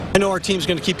I know our team's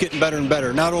going to keep getting better and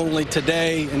better, not only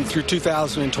today and through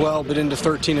 2012, but into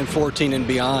 13 and 14 and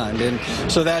beyond. And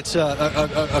so that's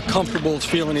a comfortable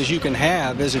feeling as you can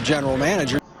have as a general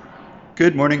manager.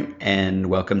 Good morning and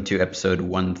welcome to episode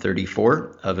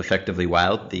 134 of Effectively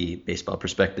Wild, the Baseball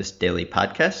Prospectus Daily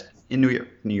Podcast. In New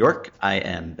York, I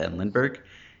am Ben Lindbergh,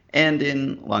 and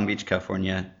in Long Beach,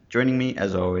 California, joining me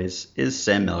as always is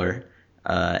Sam Miller,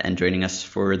 and joining us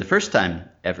for the first time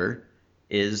ever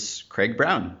is Craig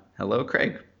Brown. Hello,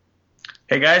 Craig.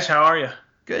 Hey guys, how are you?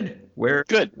 Good. Where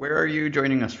are you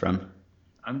joining us from?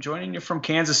 I'm joining you from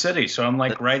Kansas City, so I'm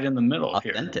like right in the middle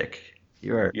here. Authentic.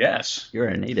 Yes. You're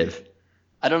a native.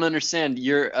 I don't understand.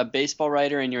 You're a baseball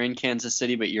writer and you're in Kansas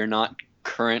City, but you're not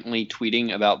currently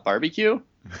tweeting about barbecue?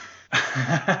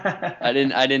 I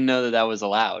didn't know that was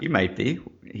allowed. He might be.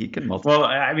 He can multiply. Well,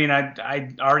 I mean,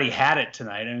 I already had it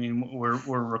tonight. I mean, we're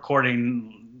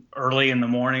recording early in the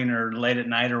morning or late at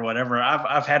night or whatever.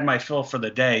 I've had my fill for the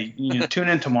day. Tune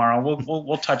in tomorrow.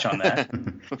 We'll touch on that.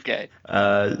 Okay.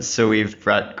 So we've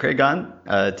brought Craig on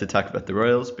to talk about the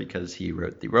Royals because he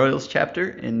wrote the Royals chapter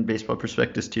in Baseball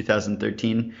Prospectus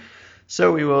 2013.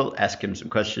 So we will ask him some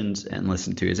questions and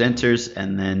listen to his answers.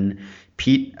 And then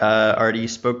Pete already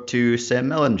spoke to Sam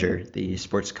Mellinger, the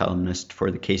sports columnist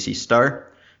for the KC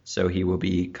Star. So he will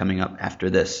be coming up after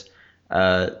this.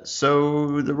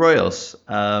 So the Royals,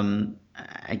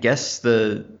 I guess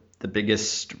the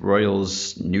biggest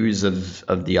Royals news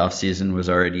of the offseason was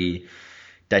already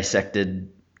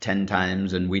dissected 10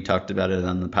 times, and we talked about it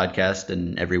on the podcast,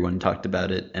 and everyone talked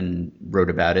about it and wrote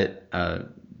about it.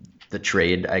 The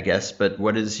trade, I guess. But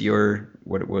what was your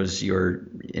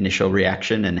initial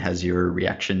reaction, and has your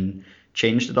reaction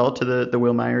changed at all to the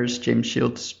Wil Myers, James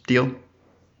Shields deal?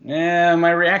 Yeah,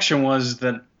 my reaction was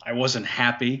that I wasn't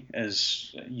happy,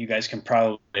 as you guys can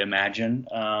probably imagine.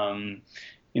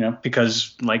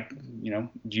 Because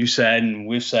you said and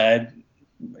we've said,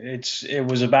 it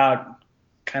was about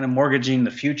kind of mortgaging the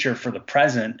future for the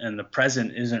present, and the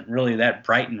present isn't really that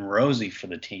bright and rosy for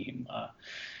the team.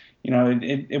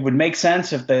 It would make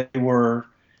sense if they were,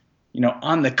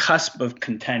 on the cusp of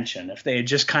contention, if they had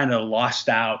just kind of lost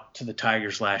out to the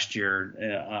Tigers last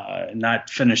year,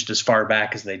 not finished as far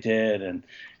back as they did, and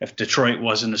if Detroit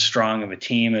wasn't as strong of a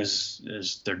team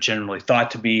as they're generally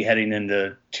thought to be heading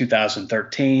into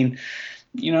 2013,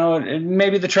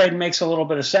 maybe the trade makes a little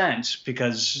bit of sense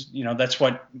because, that's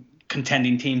what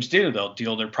contending teams do. They'll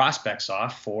deal their prospects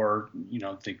off for,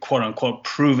 the quote unquote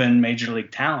proven major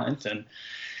league talent. And,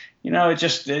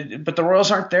 but the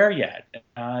Royals aren't there yet.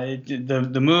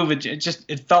 The move,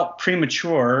 it felt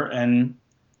premature. And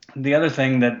the other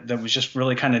thing that was just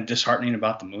really kind of disheartening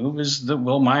about the move is that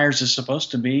Wil Myers is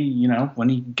supposed to be, when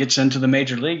he gets into the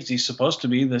major leagues, he's supposed to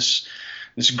be this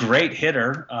great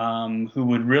hitter who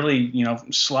would really,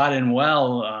 slot in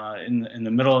well in the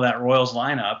middle of that Royals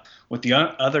lineup with the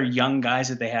other young guys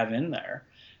that they have in there.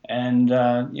 And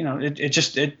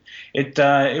it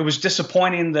was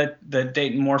disappointing that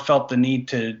Dayton Moore felt the need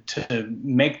to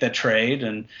make the trade.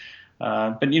 And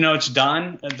but it's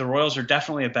done. The Royals are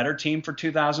definitely a better team for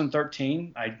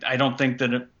 2013. I don't think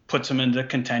that it puts them into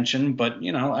contention, but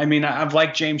I've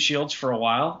liked James Shields for a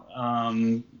while.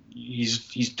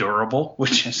 He's durable,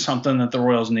 which is something that the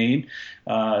Royals need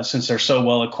since they're so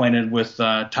well acquainted with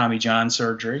Tommy John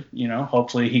surgery.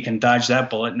 Hopefully he can dodge that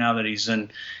bullet now that he's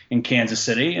in Kansas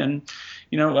City. And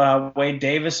Wade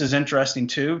Davis is interesting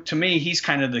too. To me, he's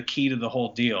kind of the key to the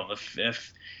whole deal.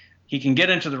 If he can get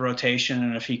into the rotation,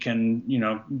 and if he can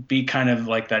be kind of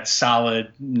like that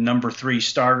solid number 3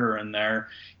 starter in there,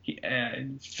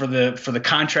 for the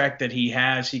contract that he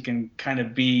has, he can kind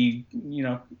of be,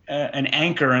 an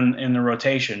anchor in the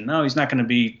rotation. No, he's not going to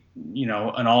be,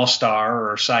 an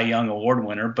all-star or Cy Young award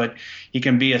winner, but he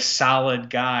can be a solid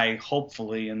guy,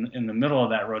 hopefully in the middle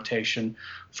of that rotation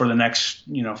for the next,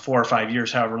 4 or 5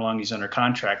 years, however long he's under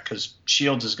contract, because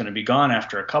Shields is going to be gone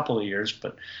after a couple of years.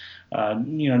 But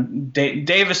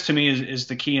Davis to me is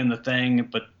the key in the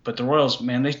thing, but the Royals,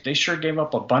 man, they sure gave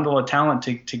up a bundle of talent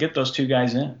to get those two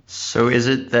guys in. So is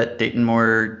it that Dayton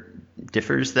Moore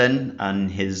differs then on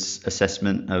his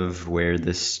assessment of where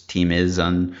this team is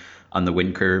on the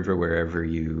win curve or whatever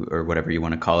you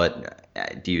want to call it?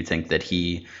 Do you think that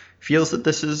he feels that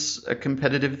this is a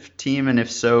competitive team? And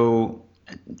if so,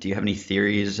 do you have any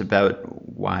theories about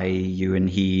why you and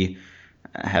he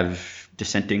have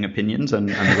dissenting opinions on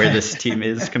where this team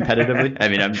is competitively? I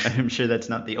mean, I'm sure that's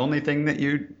not the only thing that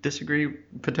you disagree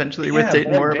potentially with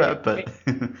Dayton Moore about, but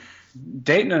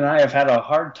Dayton and I have had a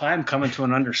hard time coming to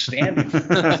an understanding.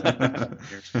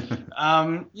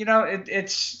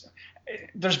 It's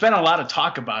there's been a lot of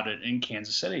talk about it in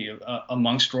Kansas City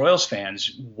amongst Royals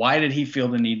fans. Why did he feel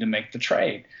the need to make the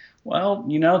trade? Well,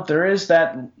 there is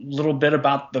that little bit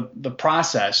about the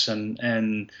process,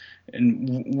 and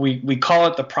we call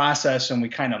it the process, and we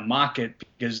kind of mock it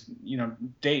because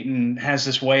Dayton has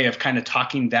this way of kind of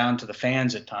talking down to the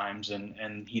fans at times,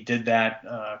 and he did that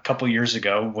a couple years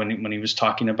ago when he was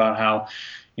talking about how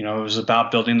it was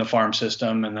about building the farm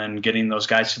system and then getting those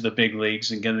guys to the big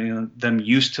leagues and getting them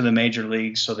used to the major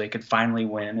leagues so they could finally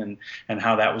win, and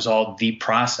how that was all the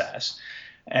process.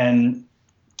 And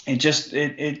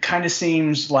it kind of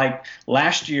seems like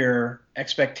last year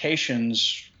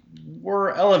expectations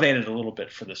were elevated a little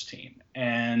bit for this team,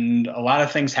 and a lot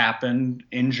of things happened,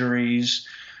 injuries,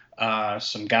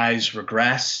 some guys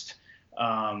regressed,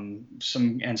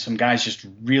 some guys just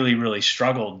really, really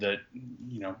struggled that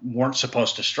weren't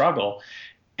supposed to struggle.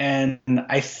 And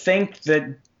I think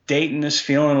that Dayton is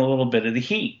feeling a little bit of the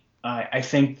heat. I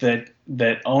think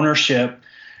that ownership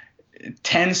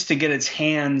tends to get its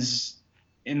hands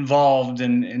involved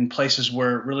in places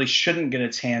where it really shouldn't get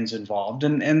its hands involved.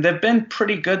 And they've been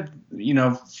pretty good,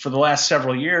 for the last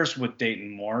several years with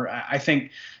Dayton Moore. I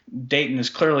think Dayton is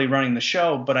clearly running the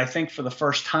show, but I think for the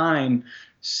first time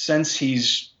since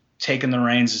he's taken the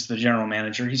reins as the general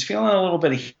manager, he's feeling a little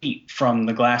bit of heat from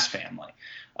the Glass family.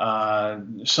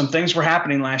 Some things were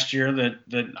happening last year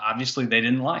that obviously they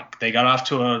didn't like. They got off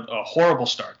to a horrible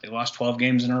start. They lost 12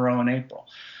 games in a row in April.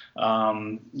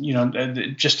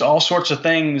 Just all sorts of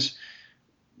things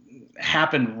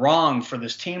happened wrong for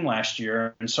this team last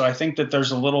year. And so I think that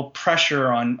there's a little pressure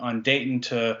on Dayton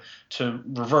to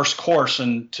reverse course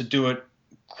and to do it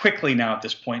quickly now at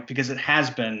this point, because it has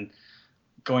been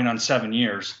going on 7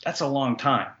 years. That's a long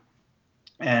time.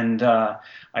 And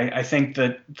I think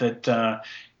that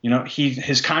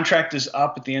his contract is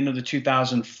up at the end of the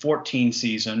 2014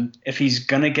 season. If he's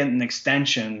going to get an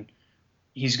extension,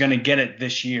 he's going to get it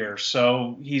this year.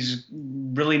 So he's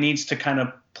really needs to kind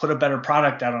of put a better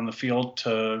product out on the field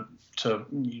to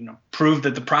prove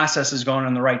that the process is going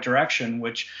in the right direction,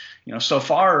 which, so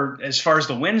far as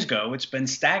the wins go, it's been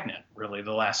stagnant really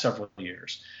the last several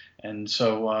years. And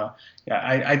so,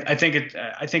 I think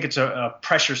it's a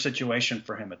pressure situation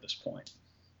for him at this point.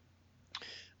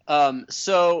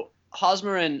 So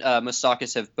Hosmer and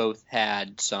Moustakas have both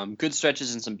had some good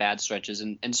stretches and some bad stretches,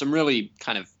 and some really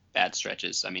kind of bad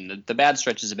stretches. I mean, the bad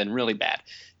stretches have been really bad.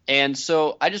 And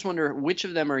so I just wonder, which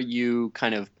of them are you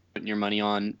kind of putting your money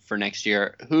on for next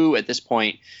year? Who at this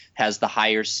point has the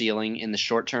higher ceiling in the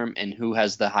short term, and who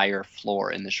has the higher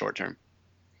floor in the short term?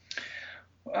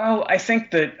 Well, I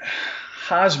think that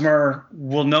Hosmer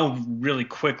will know really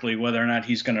quickly whether or not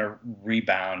he's going to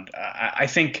rebound. I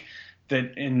think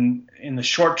that in the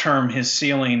short term, his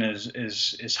ceiling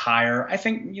is higher. I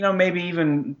think, maybe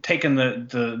even taking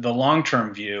the long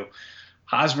term view,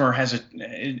 Hosmer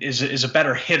is a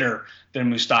better hitter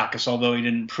than Moustakas, although he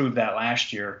didn't prove that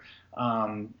last year.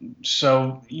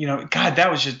 So, God,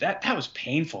 that was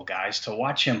painful, guys, to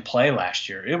watch him play last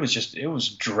year. It was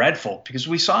dreadful, because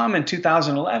we saw him in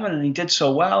 2011 and he did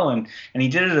so well, and he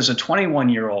did it as a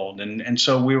 21-year-old. And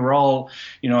so we were all,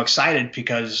 excited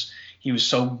because he was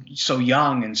so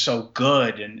young and so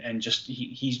good, and just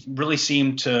he really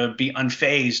seemed to be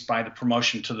unfazed by the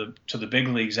promotion to the big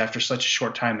leagues after such a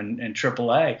short time in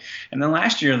AAA. And then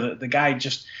last year, the guy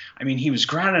he was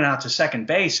grounding out to second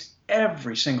base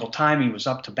every single time he was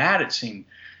up to bat, it seemed,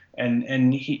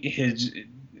 and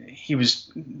he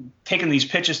was taking these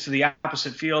pitches to the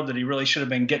opposite field that he really should have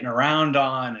been getting around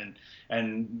on,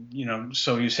 and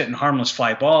so he was hitting harmless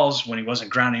fly balls when he wasn't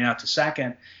grounding out to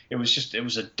second. It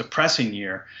was a depressing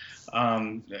year.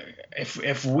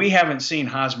 If we haven't seen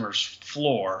Hosmer's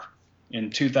floor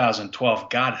in 2012,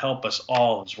 God help us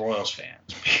all as Royals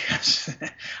fans, because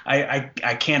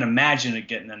I can't imagine it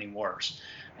getting any worse.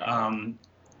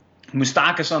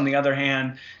 Moustakas, on the other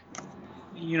hand,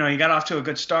 he got off to a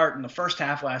good start in the first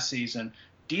half last season.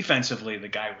 Defensively, the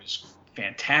guy was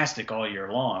fantastic all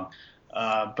year long,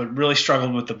 but really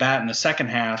struggled with the bat in the second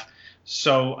half.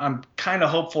 So I'm kind of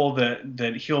hopeful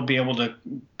that he'll be able to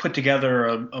put together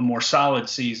a more solid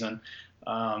season.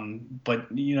 But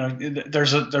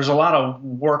there's a lot of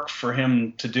work for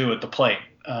him to do at the plate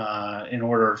in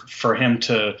order for him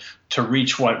to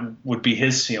reach what would be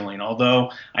his ceiling.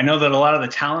 Although I know that a lot of the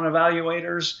talent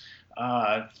evaluators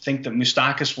think that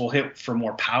Moustakas will hit for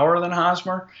more power than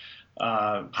Hosmer.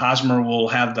 Hosmer will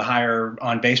have the higher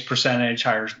on-base percentage,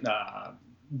 higher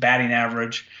batting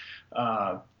average.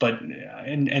 But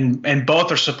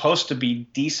both are supposed to be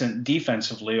decent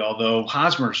defensively, although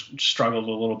Hosmer struggled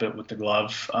a little bit with the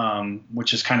glove,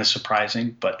 which is kind of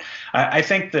surprising. But I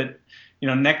think that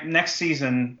next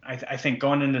season, I think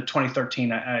going into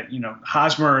 2013,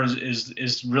 Hosmer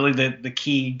is really the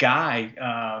key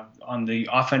guy on the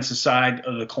offensive side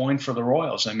of the coin for the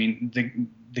Royals. I mean,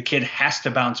 the kid has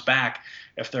to bounce back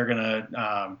if they're going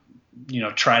to,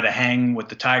 try to hang with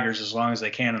the Tigers as long as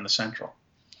they can in the Central.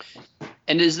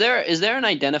 And is there an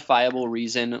identifiable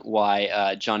reason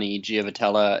why Johnny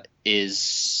Giavotella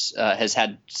has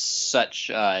had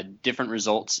such different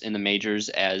results in the majors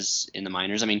as in the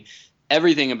minors? I mean,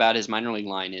 everything about his minor league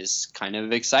line is kind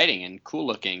of exciting and cool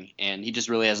looking, and he just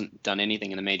really hasn't done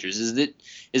anything in the majors. Is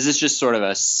this just sort of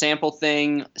a sample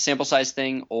size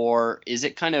thing, or is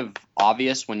it kind of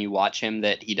obvious when you watch him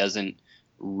that he doesn't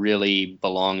really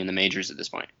belong in the majors at this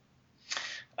point?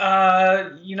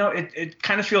 It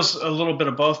kind of feels a little bit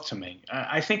of both to me.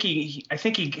 I think he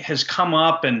has come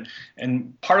up, and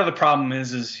part of the problem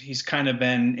is he's kind of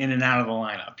been in and out of the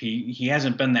lineup. He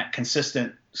hasn't been that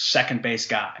consistent second base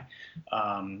guy.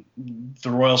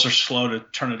 The Royals are slow to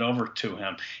turn it over to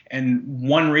him, and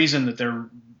one reason that they're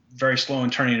very slow in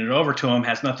turning it over to him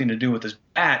has nothing to do with his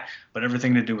bat, but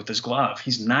everything to do with his glove.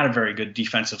 He's not a very good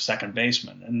defensive second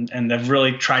baseman, and they've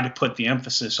really tried to put the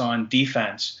emphasis on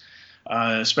defense,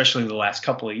 especially the last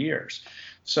couple of years.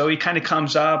 So he kind of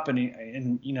comes up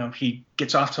and he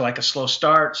gets off to like a slow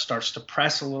start, starts to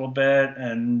press a little bit,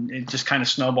 and it just kind of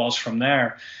snowballs from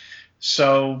there.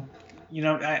 So,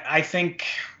 I think,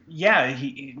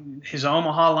 his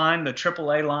Omaha line, the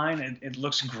AAA line, it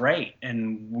looks great,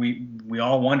 and we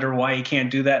all wonder why he can't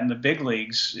do that in the big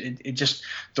leagues.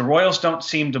 The Royals don't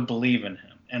seem to believe in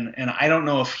him, and I don't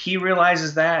know if he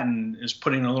realizes that and is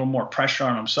putting a little more pressure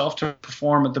on himself to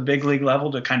perform at the big league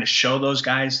level to kind of show those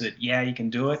guys that he can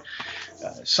do it.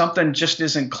 Something just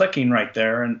isn't clicking right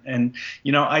there, and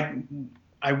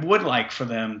I would like for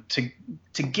them to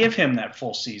give him that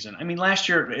full season. I mean, last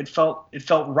year it felt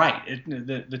right.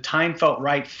 The time felt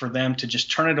right for them to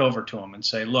just turn it over to him and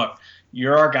say, look,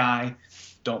 you're our guy.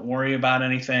 Don't worry about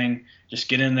anything. Just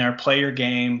get in there, play your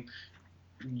game.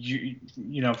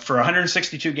 For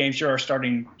 162 games, you're our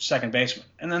starting second baseman.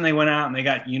 And then they went out and they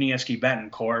got Yuniesky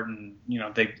Betancourt, and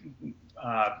they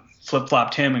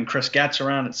flip-flopped him and Chris Getz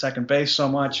around at second base so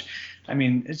much. I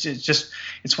mean,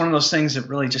 it's one of those things that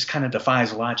really just kind of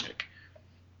defies logic.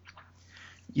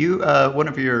 You, one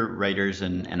of your writers,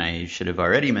 and I should have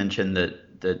already mentioned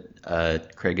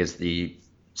that Craig is the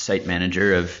site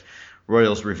manager of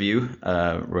Royals Review,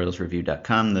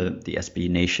 royalsreview.com, the SB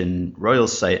Nation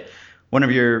Royals site. One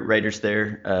of your writers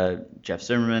there, Jeff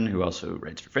Zimmerman, who also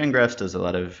writes for Fangraphs, does a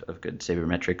lot of good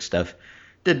sabermetric stuff,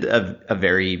 did a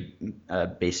very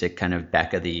basic kind of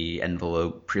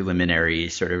back-of-the-envelope preliminary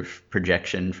sort of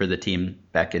projection for the team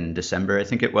back in December, I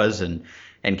think it was, and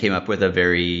came up with a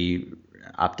very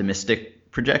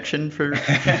optimistic projection for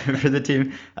for the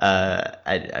team.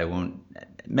 I won't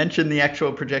mention the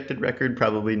actual projected record,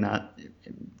 probably not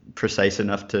precise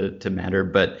enough to matter,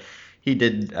 but he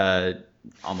did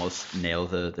almost nail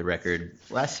the record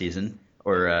last season,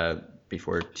 or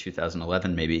before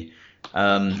 2011 maybe.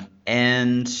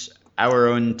 And our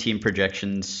own team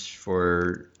projections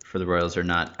for the Royals are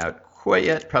not out quite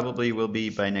yet. Probably will be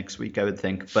by next week, I would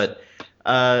think. But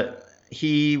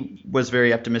he was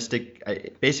very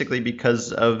optimistic, basically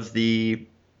because of the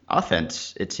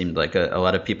offense. It seemed like a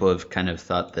lot of people have kind of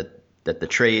thought that the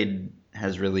trade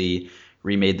has really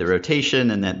remade the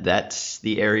rotation, and that's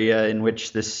the area in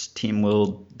which this team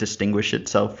will distinguish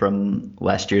itself from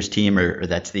last year's team, or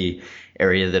that's the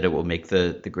area that it will make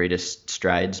the greatest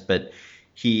strides. But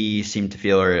he seemed to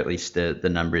feel, or at least the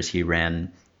numbers he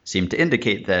ran seemed to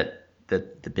indicate that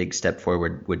the big step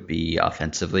forward would be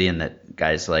offensively, and that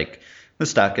guys like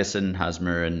Moustakas and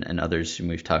Hosmer and others whom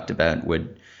we've talked about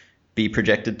would be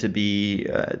projected to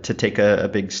take a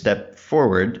big step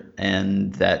forward,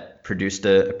 and that produced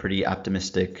a pretty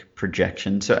optimistic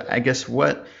projection. So I guess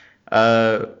what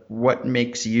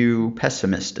makes you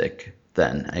pessimistic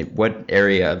then? What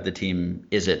area of the team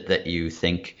is it that you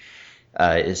think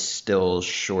is still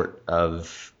short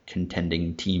of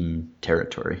contending team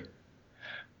territory?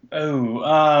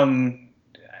 Or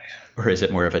is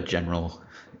it more of a general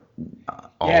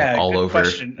all over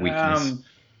question. Weakness?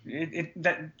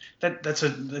 That's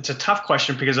a tough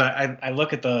question, because I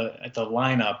look at the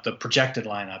lineup, the projected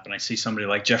lineup, and I see somebody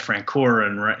like Jeff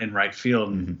Francoeur in right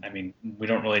field. Mm-hmm. I mean, we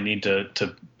don't really need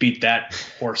to beat that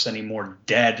horse any more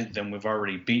dead than we've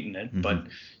already beaten it. Mm-hmm. But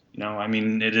I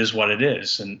mean, it is what it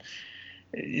is, and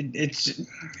it's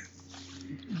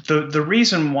the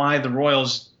reason why the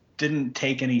Royals didn't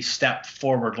take any step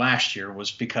forward last year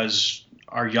was because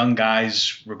our young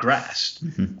guys regressed.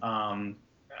 Mm-hmm.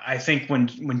 I think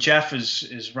when Jeff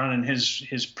is running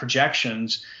his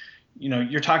projections,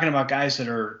 you're talking about guys that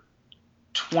are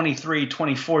 23,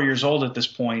 24 years old at this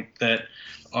point that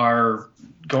are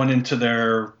going into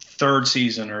their third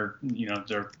season, or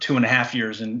they're 2.5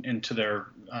 years into their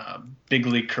big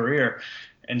league career.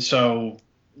 And so,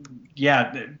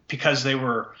 yeah, because they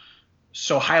were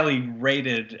so highly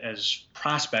rated as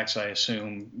prospects, I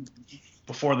assume,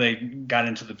 before they got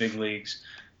into the big leagues,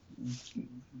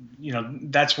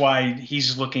 that's why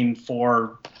he's looking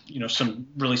for, some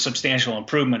really substantial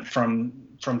improvement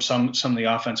from some of the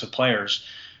offensive players,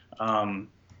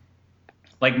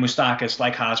 like Moustakas,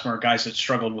 like Hosmer, guys that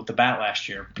struggled with the bat last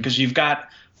year, because you've got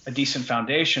a decent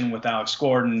foundation with Alex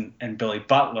Gordon and Billy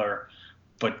Butler,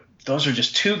 but those are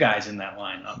just two guys in that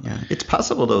lineup. Yeah, it's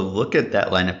possible to look at that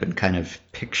lineup and kind of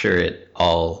picture it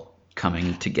all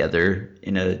coming together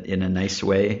in a nice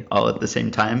way, all at the same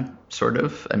time, sort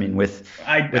of. I mean,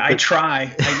 I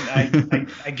try.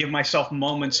 I give myself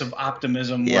moments of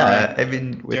optimism. Yeah,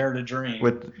 dare to dream.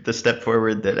 With the step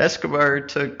forward that Escobar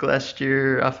took last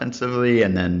year offensively,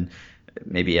 and then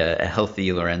maybe a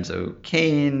healthy Lorenzo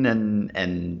Cain,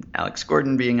 and Alex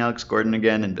Gordon being Alex Gordon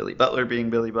again, and Billy Butler being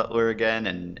Billy Butler again,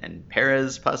 and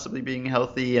Perez possibly being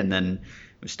healthy, and then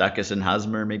Moustakas and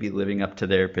Hosmer maybe living up to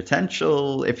their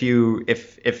potential.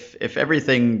 If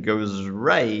everything goes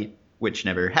right, which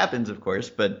never happens, of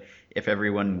course, but if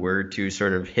everyone were to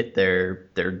sort of hit their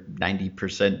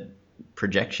 90%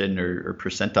 projection or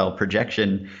percentile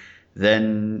projection,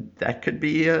 then that could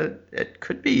be a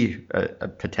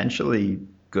potentially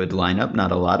good lineup.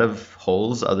 Not a lot of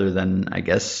holes other than, I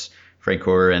guess,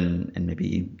 Francoeur and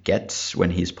maybe Getz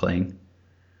when he's playing.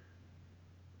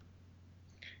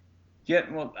 Yeah,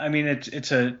 well, I mean,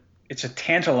 it's a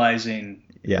tantalizing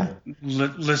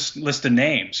list of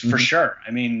names for sure.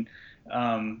 I mean,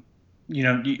 when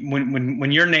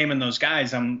you're naming those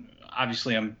guys, I'm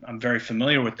very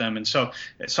familiar with them, and so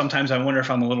sometimes I wonder if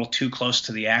I'm a little too close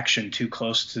to the action, too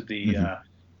close to the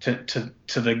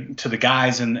to the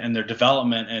guys and their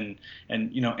development,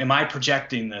 and am I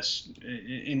projecting this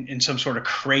in some sort of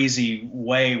crazy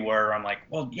way where I'm like,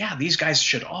 well, yeah, these guys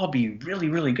should all be really,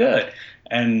 really good.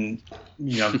 And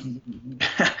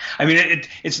I mean,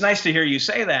 it's nice to hear you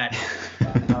say that,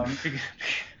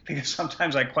 because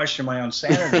sometimes I question my own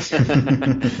sanity.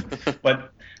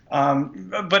 But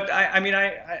I mean,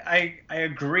 I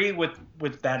agree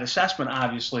with that assessment,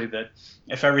 obviously, that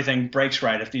if everything breaks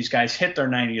right, if these guys hit their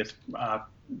 90th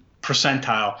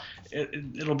percentile,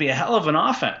 it'll be a hell of an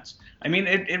offense. I mean,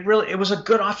 it was a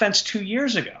good offense 2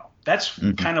 years ago. That's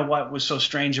kind of what was so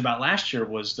strange about last year,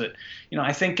 was that,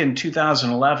 I think in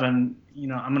 2011,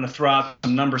 I'm going to throw out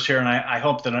some numbers here, and I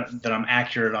hope that I'm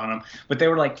accurate on them, but they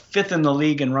were like 5th in the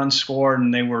league in runs scored,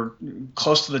 and they were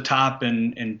close to the top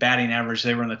in batting average.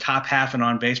 They were in the top half in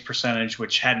on-base percentage,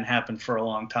 which hadn't happened for a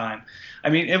long time. I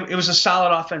mean, it was a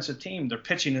solid offensive team. Their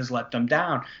pitching has let them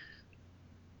down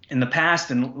in the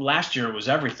past, and last year was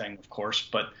everything, of course,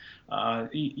 but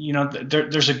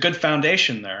there's a good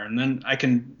foundation there. And then I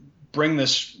can bring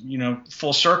this,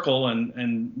 full circle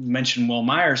and mention Will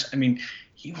Myers. I mean,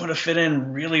 he would have fit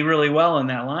in really, really well in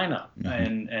that lineup,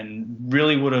 and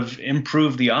really would have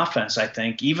improved the offense, I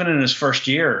think. Even in his first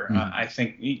year, I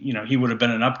think, he would have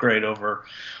been an upgrade over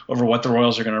what the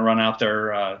Royals are going to run out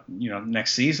there,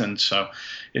 next season. So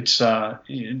it's a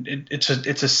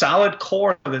solid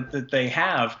core that they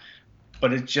have.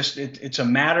 But it's a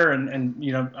matter,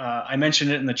 and I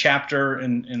mentioned it in the chapter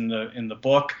in the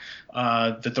book,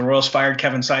 that the Royals fired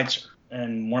Kevin Seitzer,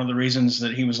 and one of the reasons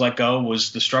that he was let go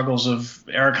was the struggles of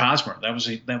Eric Hosmer. That was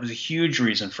a huge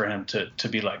reason for him to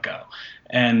be let go,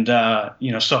 and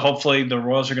so hopefully the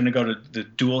Royals are going to go to the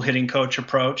dual hitting coach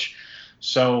approach.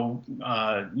 So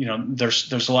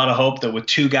there's a lot of hope that with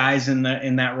two guys in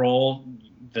that role,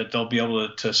 that they'll be able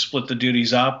to split the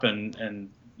duties up and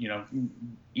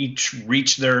each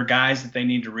reach their guys that they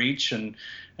need to reach, and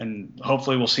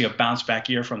hopefully we'll see a bounce back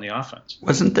year from the offense.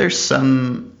 Wasn't there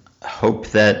some hope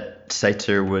that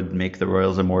Seitzer would make the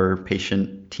Royals a more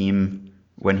patient team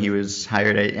when he was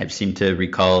hired? I've seemed to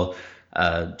recall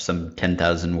some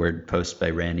 10,000 word post by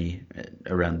Randy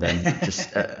around then,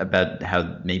 just about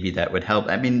how maybe that would help.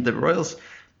 I mean, the Royals,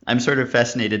 I'm sort of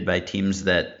fascinated by teams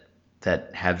that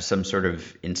have some sort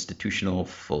of institutional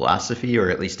philosophy, or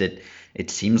at least it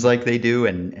seems like they do,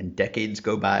 and decades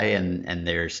go by and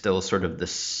they're still sort of the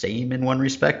same in one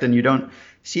respect. And you don't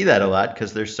see that a lot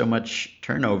because there's so much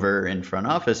turnover in front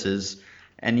offices.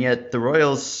 And yet the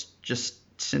Royals, just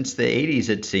since the 80s,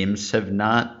 it seems, have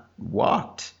not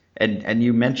walked. And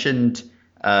you mentioned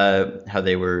how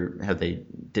they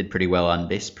did pretty well on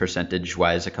base percentage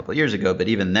wise a couple of years ago, but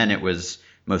even then it was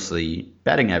mostly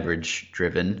batting average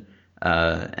driven.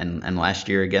 And last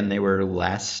year again they were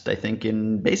last, I think,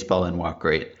 in baseball in walk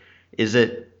rate. Is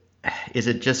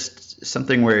it just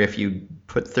something where if you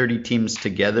put 30 teams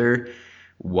together,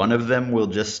 one of them will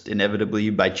just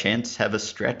inevitably by chance have a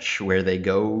stretch where they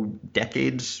go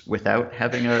decades without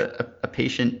having a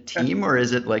patient team? Or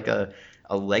is it like a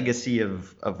legacy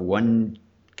of one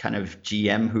kind of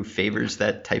GM who favors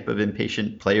that type of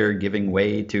impatient player giving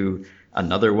way to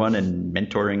another one and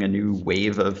mentoring a new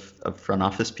wave of front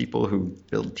office people who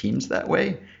build teams that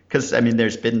way? Because, I mean,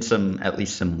 there's been at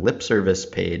least some lip service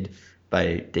paid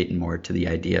by Dayton Moore to the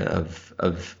idea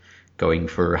of going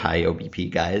for high OBP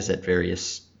guys at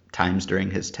various times during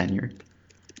his tenure.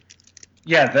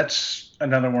 Yeah, that's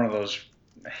another one of those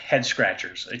head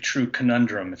scratchers, a true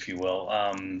conundrum, if you will.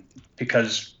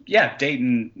 Because, yeah,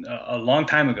 Dayton a long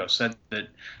time ago said that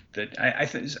I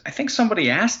think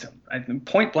somebody asked him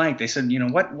point blank. They said,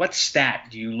 what stat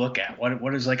do you look at?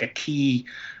 What is like a key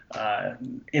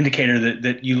indicator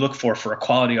that you look for a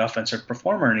quality offensive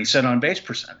performer? And he said on base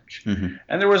percentage. Mm-hmm.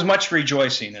 And there was much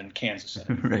rejoicing in Kansas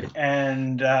City. Right.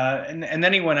 And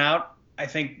then he went out, I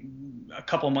think, a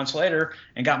couple of months later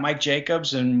and got Mike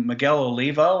Jacobs and Miguel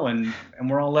Olivo, and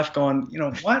we're all left going,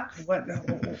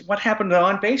 what happened to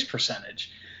on base percentage?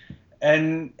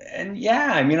 And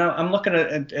yeah, I mean, I'm looking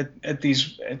at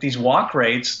these walk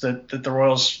rates that the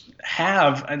Royals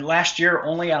have, and last year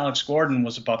only Alex Gordon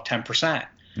was above 10%.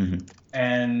 Mm-hmm.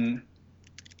 And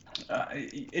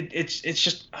it's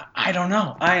just, I don't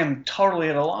know. I am totally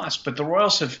at a loss. But the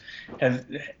Royals have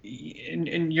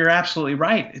and you're absolutely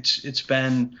right. It's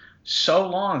been so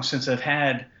long since I've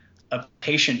had a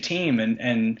patient team,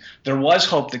 and there was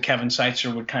hope that Kevin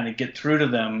Seitzer would kind of get through to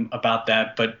them about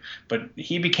that, but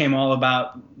he became all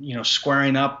about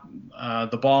squaring up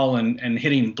the ball and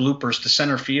hitting bloopers to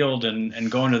center field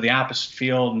and going to the opposite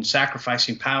field and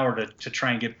sacrificing power to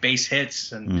try and get base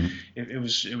hits, and it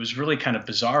was really kind of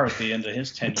bizarre at the end of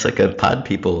his tenure. It's like a pod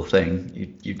people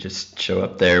thing. You just show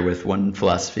up there with one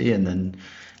philosophy, and then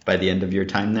by the end of your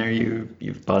time there,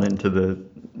 you've bought into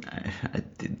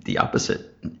the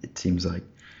opposite, it seems like.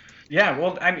 Yeah,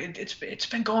 well, I mean, it's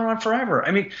been going on forever.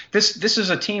 I mean, this is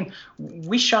a team.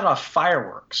 We shut off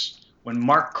fireworks when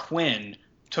Mark Quinn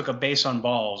took a base on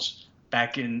balls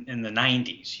back in the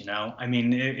 90s. I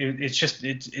mean,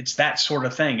 it's that sort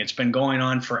of thing. It's been going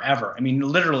on forever. I mean,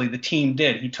 literally, the team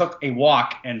did. He took a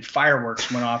walk and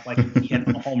fireworks went off like he hit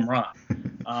a home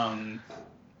run.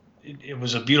 It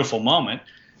was a beautiful moment.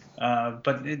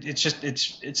 But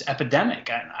it's epidemic.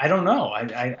 I don't know.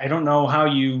 I don't know how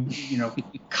you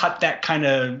cut that kind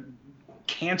of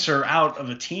cancer out of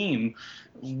a team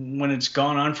when it's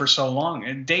gone on for so long.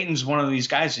 And Dayton's one of these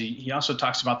guys. He also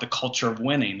talks about the culture of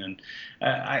winning, and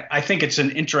I think it's an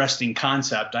interesting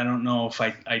concept. I don't know if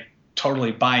I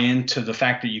totally buy into the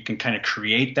fact that you can kind of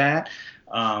create that.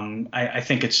 I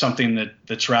think it's something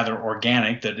that's rather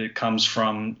organic, that it comes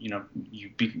from,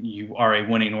 you are a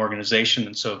winning organization,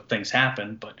 and so things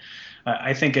happen. But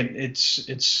I think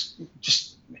it's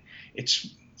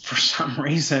for some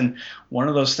reason one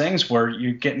of those things where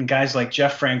you're getting guys like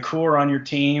Jeff Francoeur on your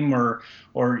team,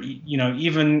 or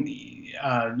even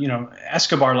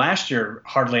Escobar last year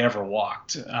hardly ever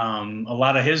walked. A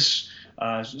lot of his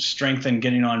strength in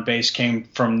getting on base came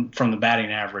from the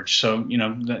batting average. So,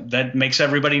 that makes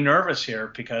everybody nervous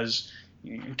here, because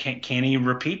can he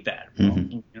repeat that?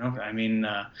 Mm-hmm. I mean,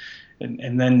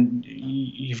 and then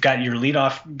you've got your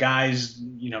leadoff guys,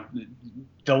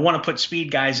 they'll want to put speed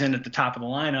guys in at the top of the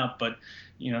lineup, but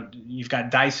you've got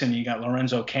Dyson, you got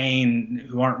Lorenzo Cain,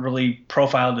 who aren't really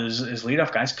profiled as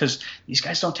leadoff guys, because these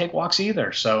guys don't take walks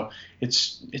either. So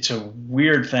it's a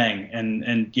weird thing,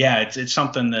 and yeah, it's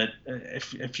something that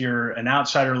if you're an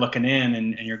outsider looking in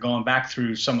and you're going back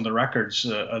through some of the records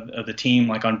of the team,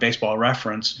 like on Baseball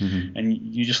Reference, mm-hmm. and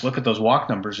you just look at those walk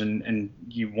numbers and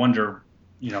you wonder,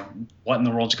 what in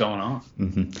the world's going on.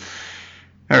 Mm-hmm.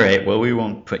 All right, well, we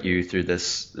won't put you through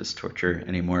this torture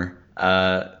anymore.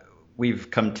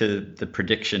 We've come to the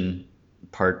prediction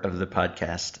part of the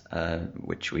podcast,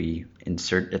 which we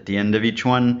insert at the end of each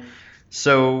one.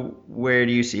 So where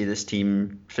do you see this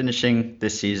team finishing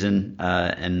this season,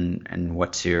 and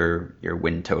what's your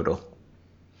win total?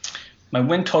 My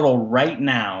win total right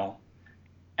now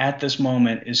at this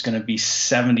moment is going to be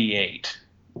 78.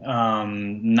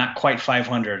 Not quite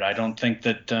 500. I don't think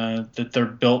that they're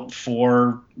built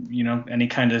for any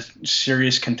kind of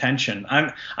serious contention.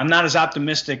 I'm not as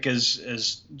optimistic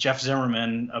as Jeff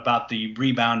Zimmerman about the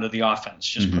rebound of the offense.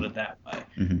 Just mm-hmm. put it that way.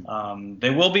 Mm-hmm. They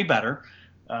will be better,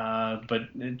 but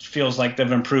it feels like they've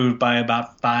improved by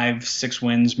about 5-6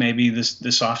 wins maybe this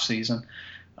offseason.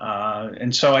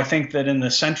 And so I think that in the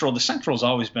Central has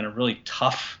always been a really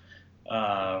tough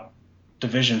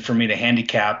division for me to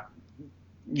handicap.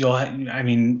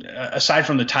 Aside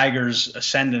from the Tigers'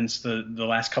 ascendance the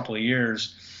last couple of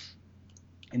years,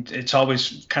 it's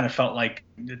always kind of felt like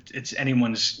it's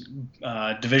anyone's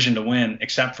division to win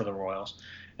except for the Royals.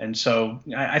 And so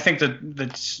I think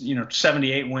that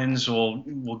 78 wins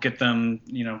will get them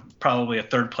probably a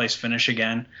third place finish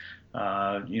again,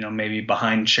 maybe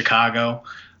behind Chicago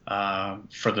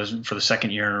for the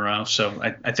second year in a row.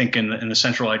 So I think in the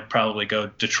Central I'd probably go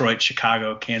Detroit,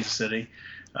 Chicago, Kansas City.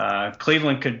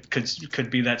 Cleveland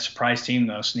could be that surprise team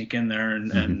though, sneak in there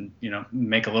and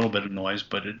make a little bit of noise,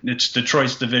 but it's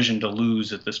Detroit's division to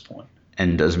lose at this point.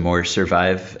 And does Moore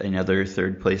survive another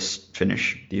third place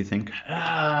finish, do you think?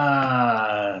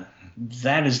 That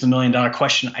is the $1 million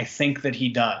question. I think that he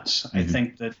does. I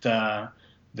think that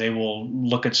they will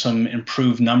look at some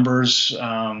improved numbers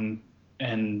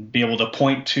and be able to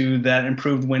point to that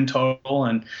improved win total.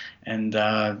 And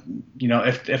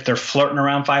if they're flirting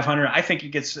around 500, I think he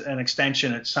gets an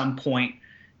extension at some point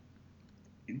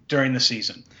during the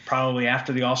season, probably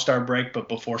after the All-Star break, but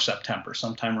before September,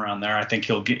 sometime around there. I think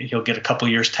he'll get a couple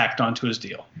years tacked onto his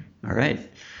deal. All right.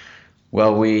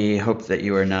 Well, we hope that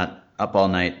you are not up all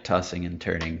night tossing and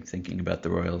turning, thinking about the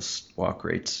Royals walk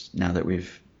rates now that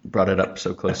we've brought it up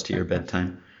so close to your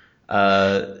bedtime.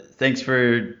 Thanks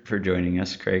for joining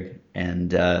us, Craig.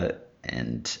 And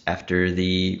after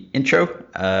the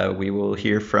intro, we will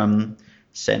hear from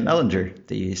Sam Mellinger,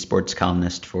 the sports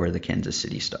columnist for the Kansas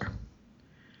City Star.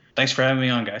 Thanks for having me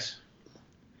on, guys.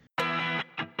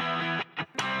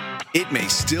 It may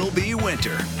still be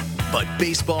winter, but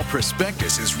Baseball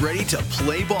Prospectus is ready to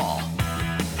play ball.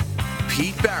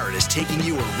 Pete Barrett is taking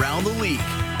you around the league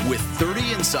with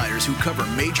 30 insiders who cover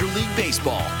Major League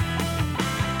Baseball.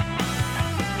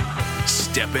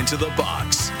 Step into the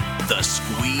box. The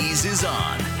squeeze is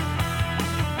on.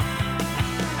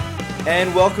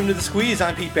 And welcome to The Squeeze.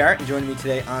 I'm Pete Barrett, and joining me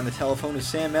today on the telephone is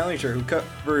Sam Mellinger, who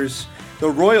covers the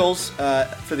Royals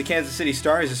for the Kansas City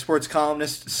Star. He's a sports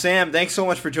columnist. Sam, thanks so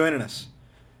much for joining us.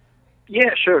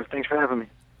 Yeah, sure. Thanks for having me.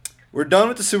 We're done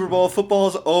with the Super Bowl.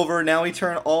 Football's over. Now we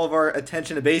turn all of our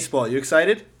attention to baseball. You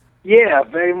excited? Yeah,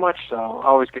 very much so. I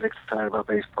always get excited about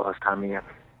baseball this time of year.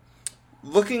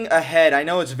 Looking ahead, I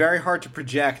know it's very hard to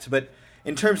project, but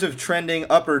in terms of trending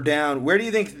up or down, where do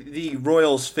you think the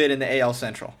Royals fit in the AL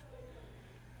Central?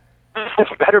 It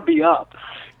better be up.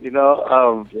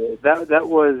 That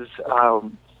was,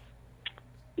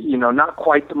 not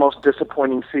quite the most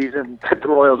disappointing season that the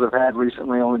Royals have had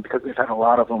recently, only because they've had a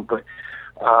lot of them. But,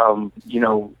 I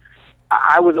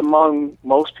was among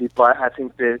most people. I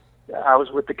think that I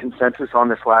was with the consensus on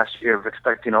this last year of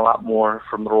expecting a lot more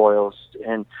from the Royals.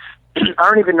 And I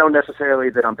don't even know necessarily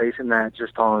that I'm basing that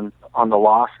just on the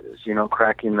losses,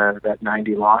 cracking that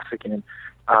 90 loss again.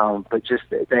 But just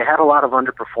they had a lot of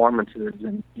underperformances,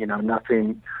 and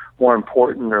nothing more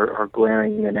important or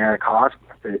glaring than Eric Hosmer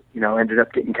that ended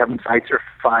up getting Kevin Seitzer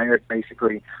fired.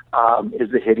 Basically,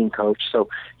 is the hitting coach. So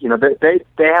they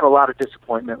had a lot of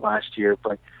disappointment last year,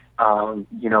 but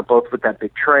both with that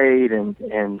big trade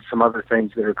and some other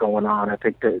things that are going on, I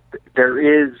think that there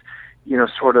is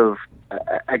sort of,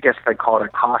 I guess they call it a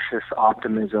cautious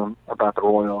optimism about the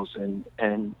Royals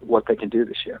and what they can do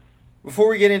this year. Before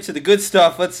we get into the good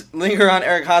stuff, let's linger on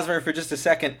Eric Hosmer for just a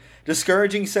second.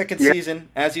 Discouraging second season,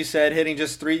 as you said, hitting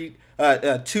just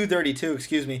 232.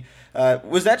 Excuse me.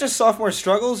 Was that just sophomore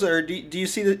struggles, or do you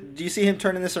see him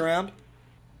turning this around?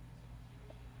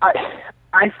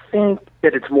 I think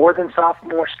that it's more than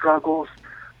sophomore struggles.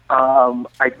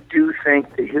 I do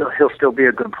think that he'll still be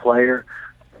a good player.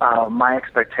 My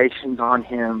expectations on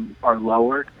him are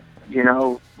lowered,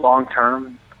 long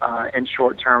term. And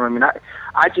short term, I mean,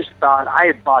 I just thought I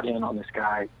had bought in on this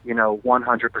guy,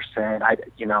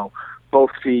 100%.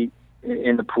 Both feet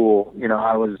in the pool.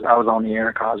 I was on the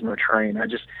Eric Hosmer train. I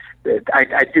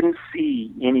didn't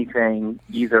see anything,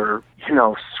 either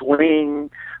swing,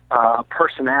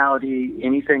 personality,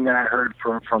 anything that I heard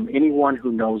from anyone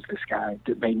who knows this guy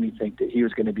that made me think that he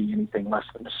was going to be anything less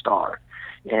than a star.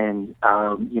 And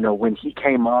when he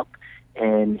came up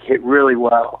and hit really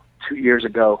well 2 years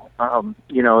ago,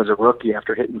 as a rookie,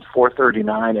 after hitting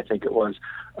 439, I think it was,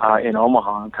 in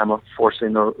Omaha, and kind of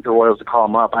forcing the Royals to call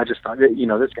him up. I just thought,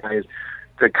 this guy is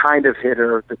the kind of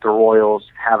hitter that the Royals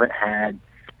haven't had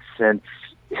since,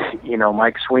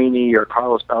 Mike Sweeney or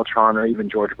Carlos Beltran or even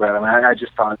George Brett. I mean, I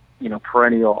just thought,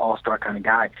 perennial all-star kind of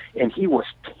guy. And he was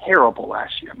terrible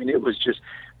last year. I mean, it was just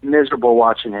miserable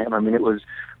watching him. I mean, it was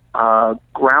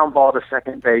ground ball to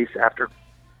second base after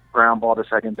ground ball to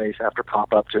second base after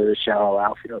pop up to the shallow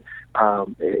outfield.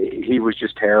 He was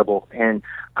just terrible. And,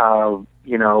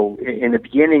 you know, in the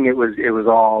beginning it was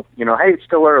all, you know, hey, it's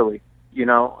still early. You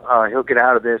know, he'll get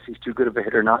out of this. He's too good of a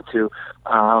hitter not to.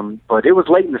 But it was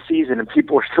late in the season, and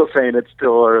people were still saying it's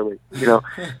still early, you know.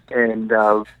 And,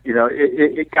 you know,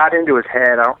 it got into his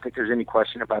head. I don't think there's any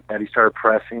question about that. He started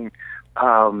pressing.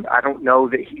 I don't know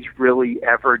that he's really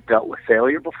ever dealt with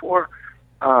failure before.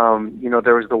 You know,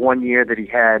 there was the one year that he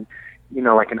had, you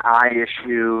know, like an eye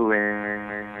issue,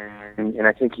 and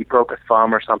I think he broke a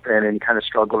thumb or something, and he kind of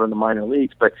struggled in the minor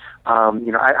leagues. But,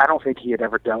 you know, I don't think he had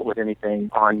ever dealt with anything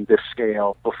on this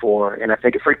scale before, and I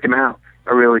think it freaked him out.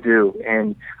 I really do.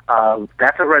 And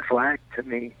that's a red flag to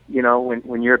me. You know,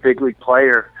 when you're a big league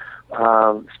player,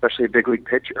 especially a big league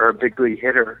pitcher or a big league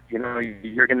hitter, you know,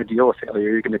 you're going to deal with failure.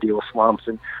 You're going to deal with slumps.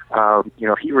 And, you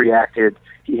know, he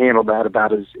handled that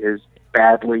about as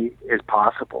badly as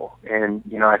possible. And,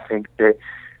 you know, I think that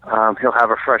he'll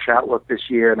have a fresh outlook this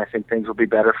year, and I think things will be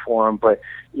better for him. But,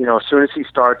 you know, as soon as he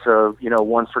starts 1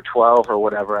 for 12 or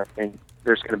whatever, I think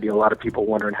there's going to be a lot of people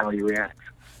wondering how he reacts.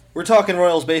 We're talking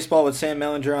Royals baseball with Sam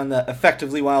Mellinger on the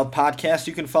Effectively Wild podcast.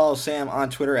 You can follow Sam on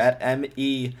Twitter at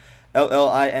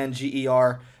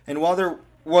MELLINGER. And while there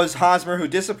was Hosmer who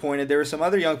disappointed, there were some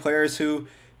other young players who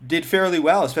did fairly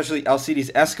well, especially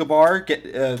Alcides Escobar,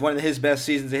 one of his best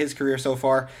seasons of his career so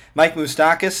far. Mike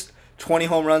Moustakas, 20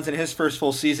 home runs in his first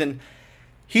full season.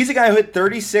 He's a guy who hit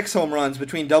 36 home runs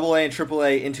between AA and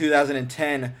AAA in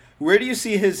 2010. Where do you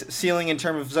see his ceiling in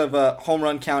terms of home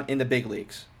run count in the big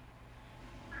leagues?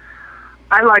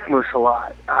 I like Moose a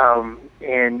lot,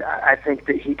 and I think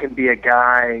that he can be a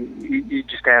guy. You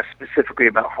just asked specifically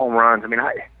about home runs. I mean,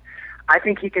 I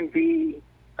think he can be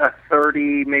a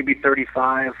 30, maybe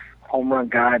 35 home run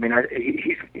guy. I mean,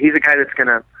 he's a guy that's going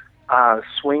to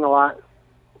swing a lot.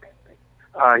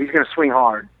 He's going to swing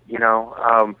hard, you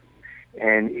know,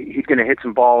 and he's going to hit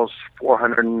some balls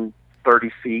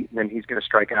 430 feet, and then he's going to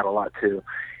strike out a lot too.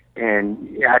 And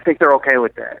yeah, I think they're okay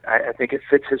with that. I think it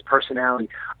fits his personality.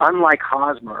 Unlike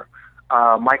Hosmer,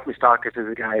 Mike Moustakas is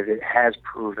a guy that has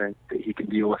proven that he can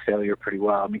deal with failure pretty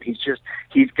well. I mean, he's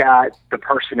got the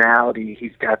personality,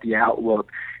 he's got the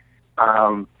outlook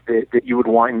that you would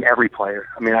want in every player.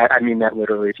 I mean, I mean that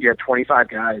literally. If you had 25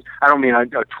 guys, I don't mean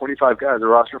 25 guys, a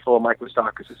roster full of Mike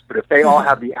Moustakases, but if they all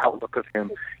have the outlook of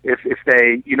him, if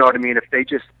they, you know what I mean, if they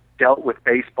just dealt with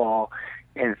baseball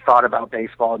and thought about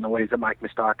baseball in the ways that Mike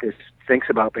Moustakas thinks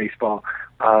about baseball,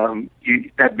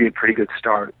 that'd be a pretty good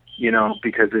start, you know,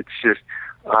 because it's just,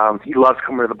 he loves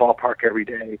coming to the ballpark every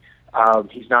day.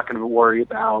 He's not going to worry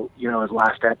about, you know, his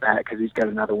last at bat because he's got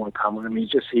another one coming. I mean,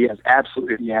 he has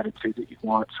absolutely the attitude that you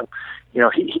want. So, you know,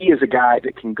 he is a guy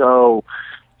that can go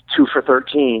 2 for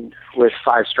 13 with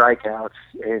 5 strikeouts,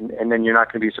 and then you're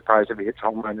not going to be surprised if he hits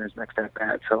home run in his next at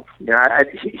bat. So, yeah,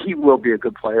 he will be a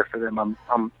good player for them.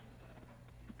 I'm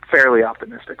fairly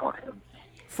optimistic on him.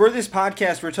 For this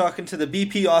podcast, we're talking to the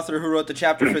BP author who wrote the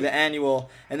chapter for the Annual,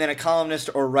 and then a columnist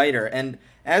or writer. And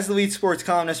as the lead sports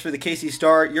columnist for the KC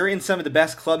Star, you're in some of the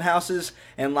best clubhouses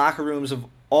and locker rooms of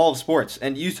all of sports.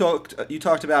 And you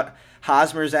talked about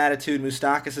Hosmer's attitude,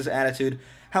 Moustakas' attitude.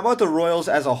 How about the Royals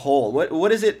as a whole?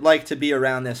 What is it like to be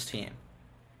around this team?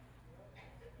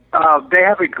 They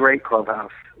have a great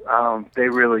clubhouse. They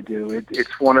really do.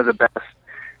 It's one of the best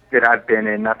that I've been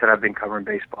in. Not that I've been covering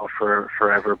baseball for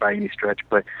forever by any stretch,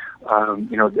 but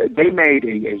you know, they made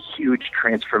a huge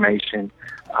transformation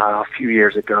a few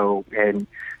years ago, and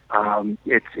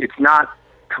it's not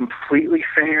completely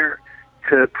fair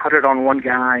to put it on one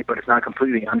guy, but it's not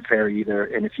completely unfair either.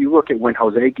 And if you look at when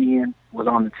Jose Guillen was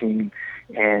on the team,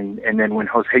 and then when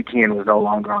Jose Guillen was no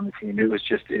longer on the team, it was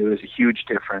a huge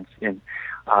difference in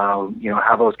you know,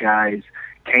 how those guys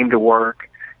came to work,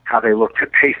 how they looked at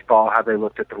baseball, how they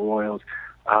looked at the Royals.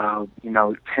 You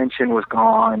know, tension was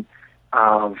gone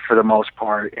for the most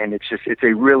part, and it's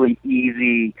a really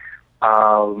easy,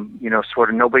 you know, sort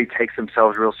of nobody takes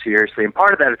themselves real seriously. And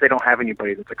part of that is they don't have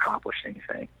anybody that's accomplished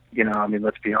anything. You know, I mean,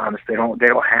 let's be honest, they don't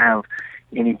have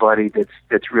anybody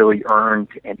that's really earned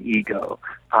an ego.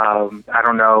 I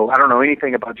don't know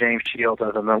anything about James Shields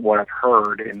other than what I've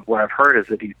heard, and what I've heard is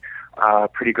that he's a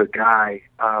pretty good guy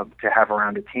to have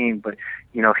around a team. But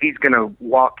you know, he's going to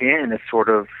walk in as sort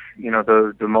of, you know,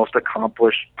 the most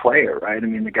accomplished player, right? I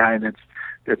mean, the guy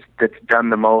that's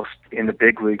done the most in the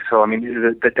big league. So I mean,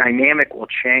 the dynamic will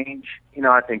change. You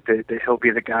know, I think that he'll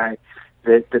be the guy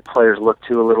that players look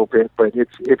to a little bit. But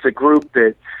it's a group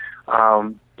that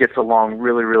gets along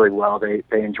really, really well. They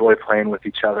enjoy playing with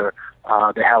each other.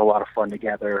 They have a lot of fun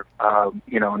together.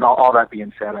 You know, and all that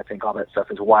being said, I think all that stuff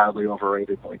is wildly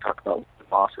overrated when we talk about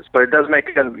bosses. But it does make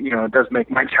it does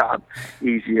make my job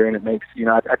easier, and it makes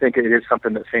I think it is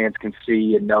something that fans can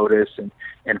see and notice and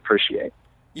appreciate.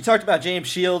 You talked about James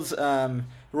Shields. The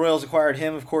Royals acquired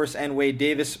him, of course, and Wade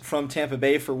Davis from Tampa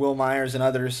Bay for Will Myers and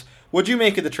others. What'd you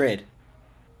make of the trade?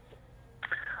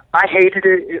 I hated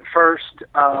it at first.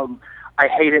 I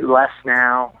hate it less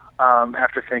now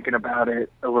after thinking about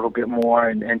it a little bit more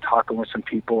and talking with some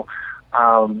people.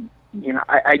 I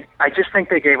just think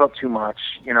they gave up too much.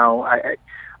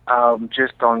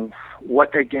 Just on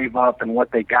what they gave up and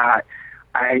what they got,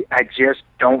 I just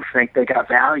don't think they got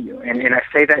value. And I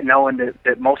say that knowing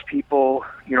that most people,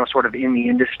 sort of in the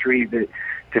industry that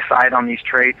decide on these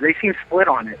trades, they seem split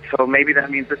on it. So maybe that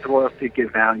means that the Royals did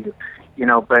get value,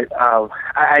 but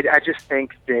I just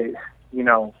think that,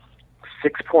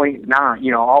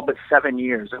 6.9, all but 7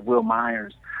 years of Will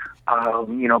Myers,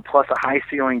 plus a high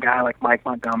ceiling guy like Mike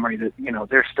Montgomery, that,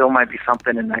 there still might be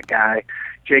something in that guy.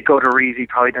 Jake Odorizzi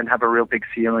probably doesn't have a real big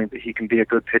ceiling, but he can be a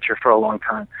good pitcher for a long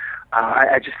time.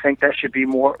 I just think that should be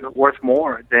worth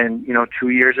more than, 2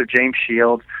 years of James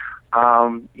Shields,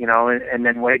 and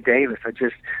then Wade Davis.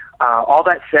 All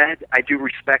that said, I do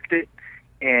respect it,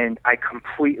 and I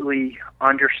completely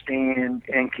understand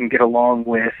and can get along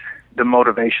with the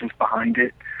motivations behind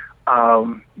it.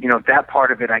 That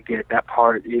part of it I get. That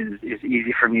part is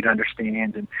easy for me to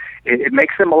understand, and it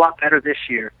makes them a lot better this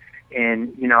year.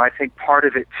 And, I think part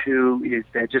of it, too, is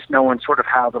that just knowing sort of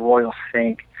how the Royals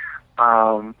think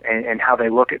and how they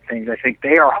look at things. I think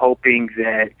they are hoping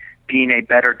that being a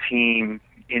better team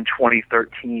in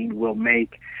 2013 will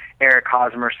make Eric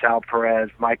Hosmer, Sal Perez,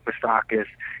 Mike Moustakas,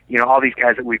 all these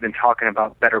guys that we've been talking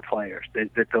about, better players, that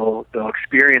they'll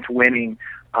experience winning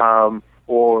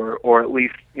or at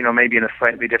least, maybe in a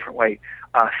slightly different way,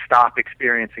 stop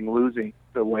experiencing losing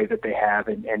the way that they have.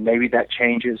 And maybe that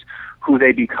changes who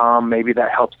they become. Maybe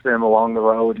that helps them along the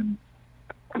road. And,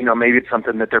 maybe it's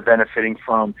something that they're benefiting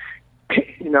from,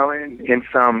 in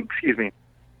some,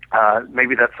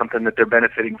 maybe that's something that they're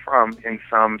benefiting from in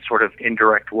some sort of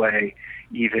indirect way,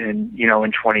 even,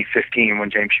 in 2015 when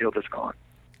James Shields is gone.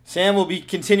 Sam, we'll be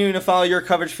continuing to follow your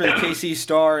coverage for the KC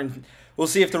Star, and we'll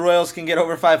see if the Royals can get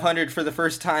over 500 for the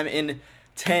first time in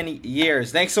 10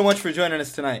 years. Thanks so much for joining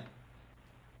us tonight.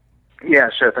 Yeah,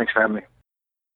 sure. Thanks for having me.